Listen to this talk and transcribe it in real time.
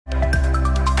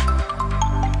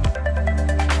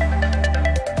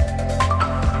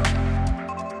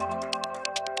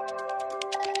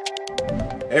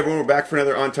Hey everyone, we're back for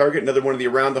another On Target, another one of the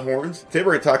Around the Horns. Today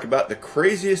we're going to talk about the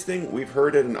craziest thing we've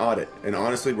heard at an audit. And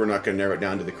honestly, we're not going to narrow it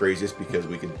down to the craziest because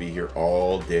we could be here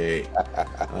all day.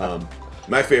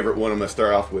 My favorite one I'm going to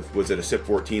start off with was at a SIP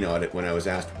 14 audit when I was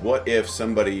asked, what if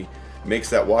somebody makes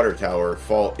that water tower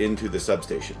fall into the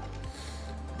substation?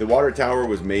 The water tower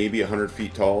was maybe 100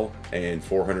 feet tall and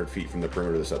 400 feet from the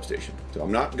perimeter of the substation. So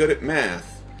I'm not good at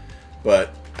math,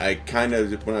 but I kind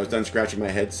of, when I was done scratching my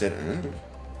head, said, I don't know.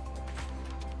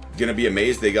 Gonna be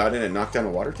amazed they got in and knocked down a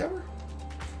water tower?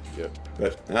 Yep.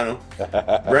 But I don't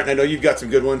know. Brent, I know you've got some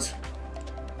good ones.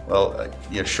 Well,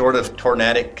 short of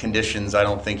tornadic conditions, I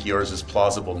don't think yours is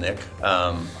plausible, Nick.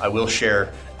 I will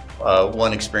share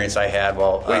one experience I had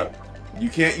while... Wait, you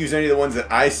can't use any of the ones that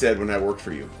I said when I worked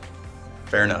for you.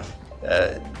 Fair enough. We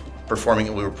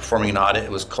were performing an audit.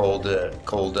 It was cold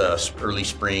early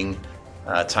spring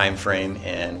time frame,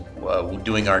 and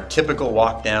doing our typical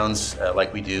walk downs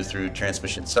like we do through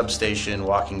transmission substation,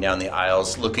 walking down the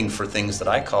aisles, looking for things that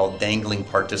I call dangling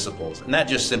participles, and that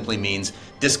just simply means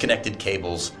disconnected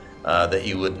cables that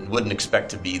you wouldn't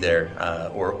expect to be there,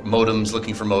 or modems,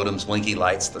 looking for modems, blinky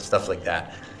lights, stuff like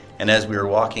that. And as we were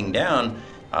walking down,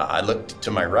 I looked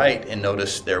to my right and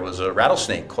noticed there was a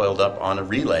rattlesnake coiled up on a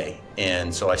relay,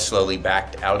 and so I slowly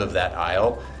backed out of that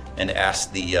aisle and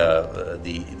asked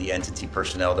the entity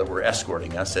personnel that were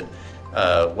escorting us, said,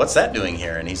 what's that doing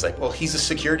here? And he's like, well, he's a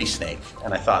security snake.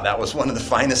 And I thought that was one of the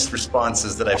finest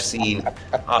responses that I've seen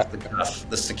off the cuff.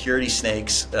 The security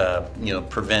snakes,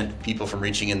 prevent people from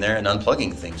reaching in there and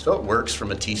unplugging things. So it works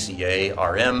from a TCA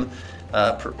RM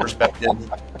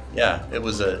perspective. Yeah, it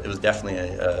was definitely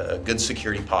a good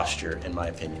security posture, in my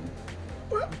opinion.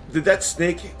 Did that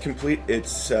snake complete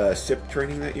its SIP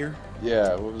training that year?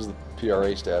 Yeah, what was the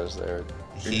PRA status there?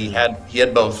 He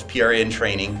had both PRA and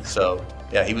training, so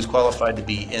yeah, he was qualified to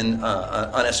be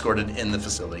unescorted in the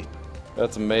facility.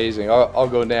 That's amazing. I'll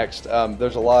go next.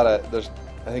 There's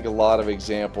I think a lot of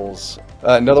examples.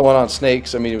 Another one on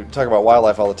snakes. I mean, we talk about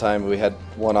wildlife all the time. We had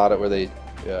one audit where the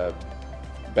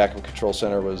backup control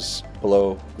center was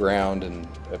below ground, and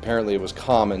apparently it was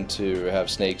common to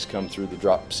have snakes come through the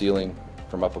drop ceiling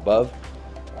from up above.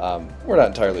 We're not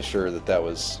entirely sure that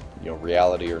was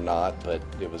reality or not, but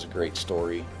it was a great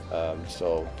story.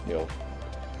 So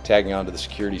tagging on to the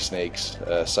security snakes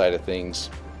side of things,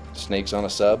 snakes on a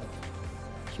sub.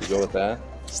 Should we go with that?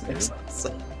 Snakes on a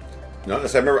sub. No, I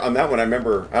remember on that one.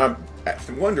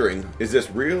 I'm wondering, is this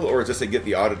real or is this to get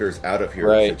the auditors out of here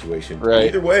situation? Right.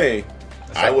 Either way,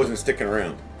 I wasn't sticking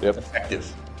around. Yep.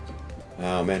 Effective.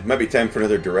 Oh man, might be time for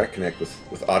another direct connect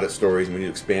with audit stories, and we need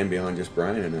to expand beyond just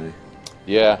Bryan and I.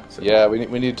 Yeah, we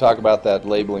need to talk about that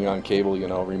labeling on cable,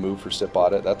 removed for SIP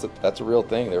audit. That's a real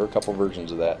thing. There were a couple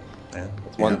versions of that. Yeah.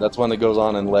 That's one that goes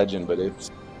on in legend, but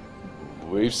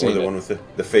we've seen the one with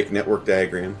the fake network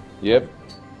diagram. Yep,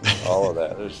 all of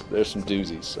that. There's some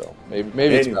doozies, so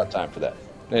maybe it's not time for that.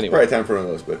 Anyway, probably time for one of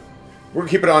those, but we're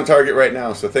gonna keep it on target right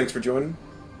now. So thanks for joining.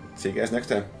 See you guys next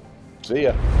time. See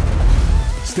ya.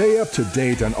 Stay up to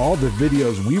date on all the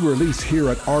videos we release here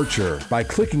at Archer by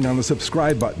clicking on the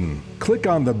subscribe button. Click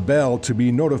on the bell to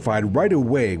be notified right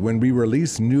away when we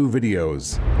release new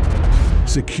videos.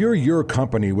 Secure your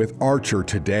company with Archer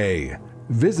today.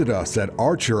 Visit us at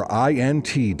archerint.com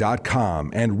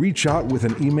and reach out with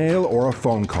an email or a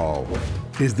phone call.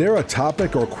 Is there a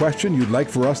topic or question you'd like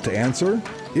for us to answer?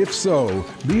 If so,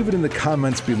 leave it in the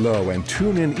comments below and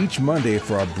tune in each Monday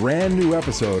for a brand new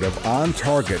episode of On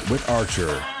Target with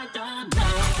Archer.